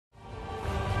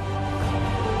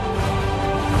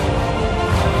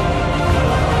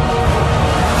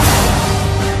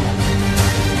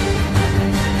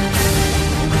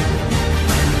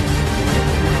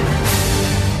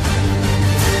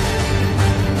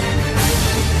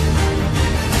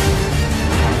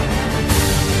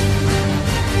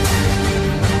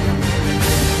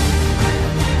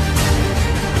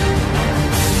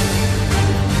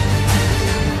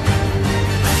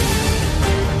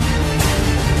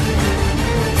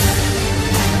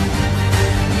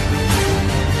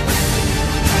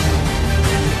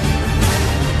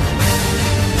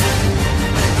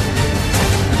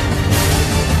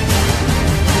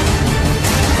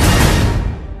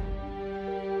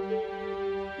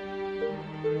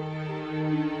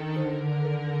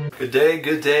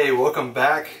Good day, welcome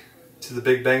back to the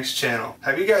Big Banks channel.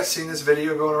 Have you guys seen this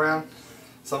video going around?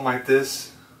 Something like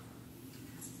this.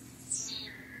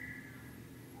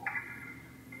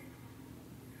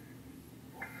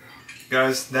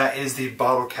 Guys, that is the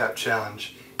bottle cap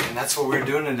challenge. And that's what we're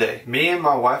doing today. Me and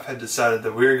my wife had decided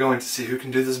that we were going to see who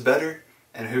can do this better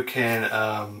and who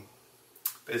can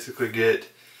basically get,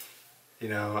 you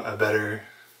know, a better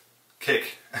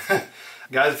kick.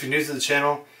 Guys, if you're new to the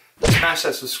channel, smash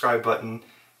that subscribe button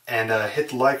and hit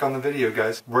the like on the video,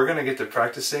 guys. We're gonna get to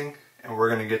practicing and we're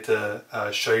gonna get to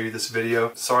show you this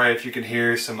video. Sorry if you can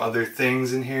hear some other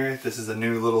things in here. This is a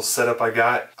new little setup I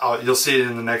got. You'll see it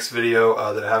in the next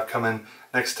video that I have coming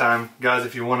next time. Guys,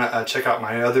 if you wanna check out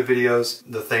my other videos,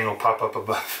 the thing will pop up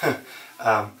above.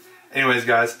 Anyways,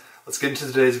 guys, let's get into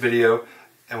today's video.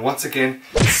 And once again,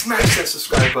 smash that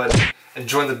subscribe button and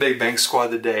join the Big Banks squad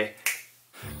today.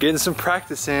 Getting some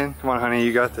practice in. Come on, honey,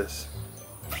 you got this.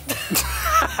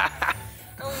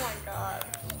 Oh my god.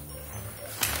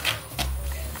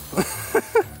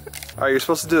 Alright, you're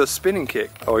supposed to do a spinning kick.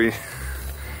 Oh, you.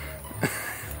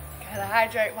 Gotta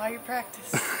hydrate while you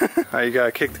practice. Alright, you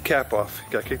gotta kick the cap off.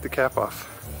 You gotta kick the cap off.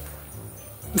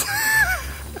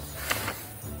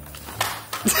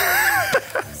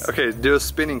 Okay, do a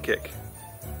spinning kick.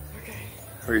 Okay.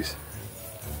 Reese.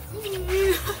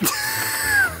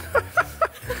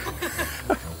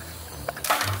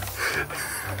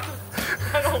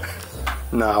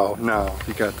 No,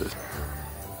 you got this.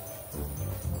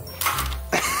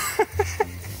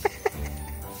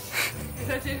 Did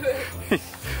I do it?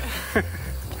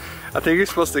 I think you're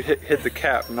supposed to hit the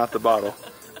cap, not the bottle.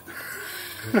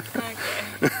 Okay.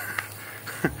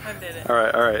 I did it.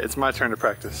 Alright, it's my turn to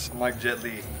practice. I'm like Jet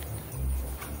Li.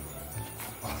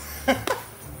 I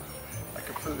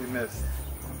completely missed.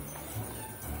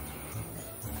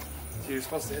 So you're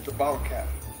supposed to hit the bottle cap.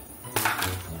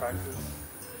 Practice.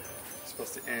 It's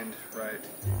supposed to end right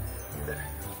there.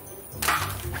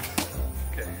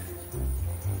 Okay.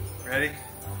 Ready?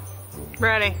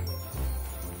 Ready.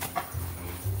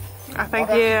 I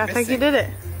think you did it.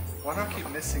 Why not keep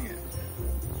missing it?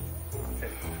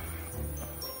 Okay.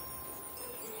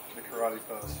 The karate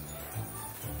pose.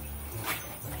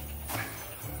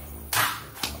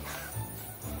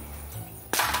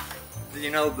 You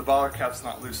know the bottle cap's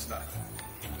not loose enough.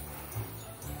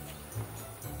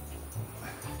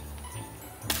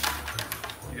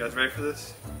 You guys ready for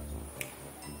this?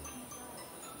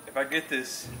 If I get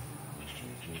this,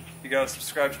 you gotta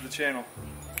subscribe to the channel.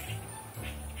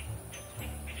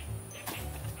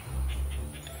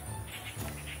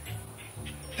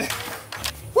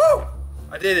 Woo!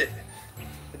 I did it.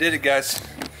 I did it, guys.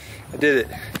 I did it.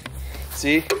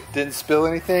 See? Didn't spill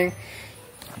anything.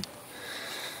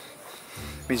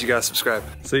 Means you gotta subscribe.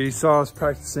 So you saw us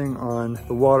practicing on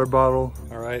the water bottle.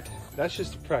 All right. That's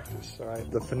just a practice, all right?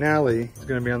 The finale is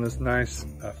gonna be on this nice,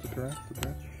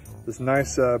 this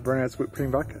nice Burnett's Whipped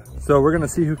Cream Vodka. So we're gonna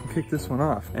see who can kick this one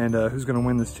off and who's gonna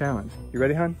win this challenge. You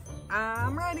ready, hon?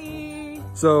 I'm ready.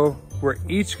 So we're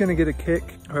each gonna get a kick.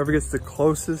 Whoever gets the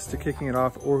closest to kicking it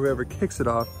off or whoever kicks it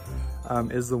off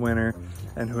is the winner.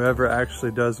 And whoever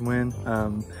actually does win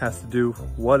has to do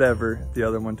whatever the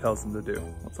other one tells them to do.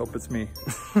 Let's hope it's me.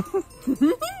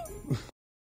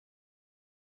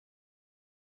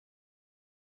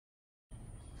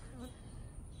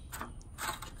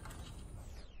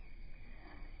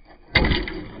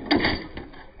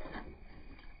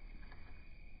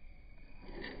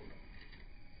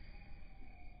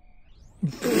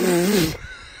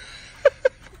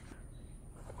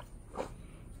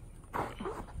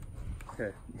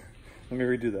 Okay, let me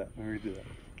redo that.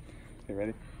 Okay,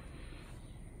 ready?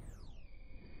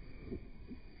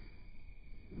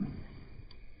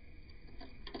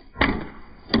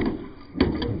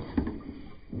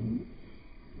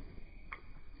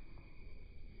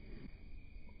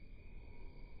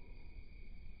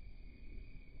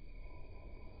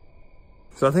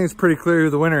 So I think it's pretty clear who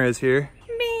the winner is here.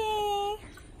 Me.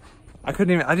 I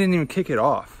didn't even kick it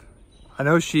off. I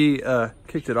know she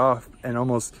kicked it off and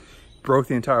almost broke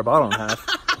the entire bottle in half.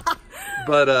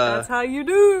 But that's how you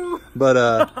do. But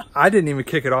I didn't even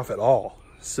kick it off at all.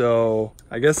 So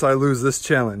I guess I lose this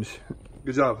challenge.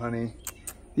 Good job, honey.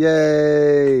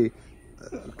 Yay!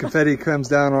 Confetti comes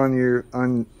down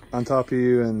on top of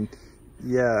you, and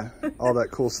yeah, all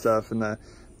that cool stuff, and the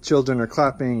children are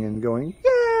clapping and going,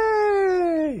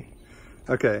 yay!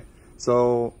 Okay,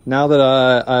 so now that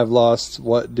I've lost,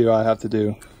 what do I have to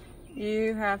do?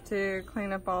 You have to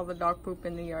clean up all the dog poop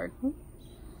in the yard.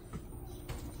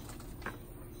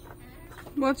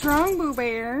 What's wrong, Boo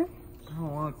Bear? I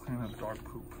don't want to clean up dog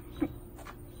poop.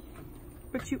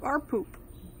 But you are poop.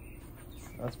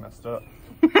 That's messed up.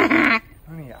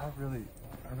 Honey, I really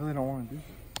don't want to do this.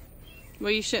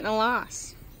 Well, you shouldn't have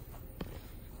lost.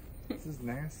 This is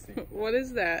nasty. What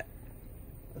is that?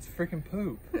 That's freaking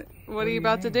poop. What are you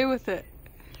about to do with it?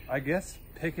 I guess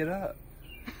pick it up.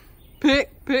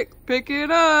 Pick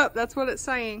it up. That's what it's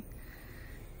saying.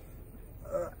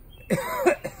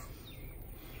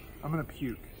 I'm gonna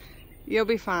puke. You'll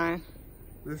be fine.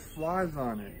 There's flies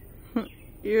on it.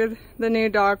 You're the new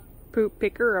dog poop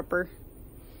picker-upper.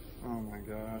 Oh my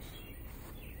gosh.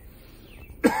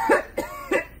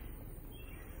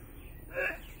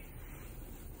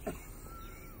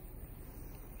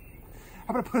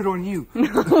 I'm gonna put it on you.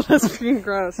 No, that's freaking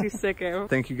gross. You sicko.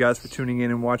 Thank you guys for tuning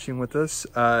in and watching with us.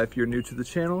 If you're new to the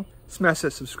channel, smash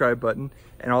that subscribe button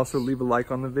and also leave a like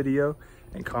on the video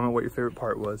and comment what your favorite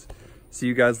part was. See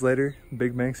you guys later.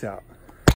 Big Manx out.